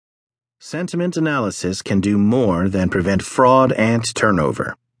Sentiment Analysis Can Do More Than Prevent Fraud and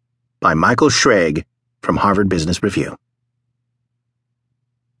Turnover by Michael Schrage from Harvard Business Review.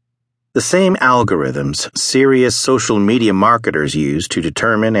 The same algorithms serious social media marketers use to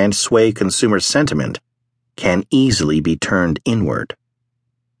determine and sway consumer sentiment can easily be turned inward.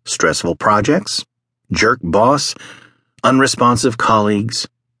 Stressful projects, jerk boss, unresponsive colleagues.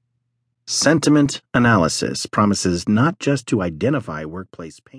 Sentiment analysis promises not just to identify workplace pain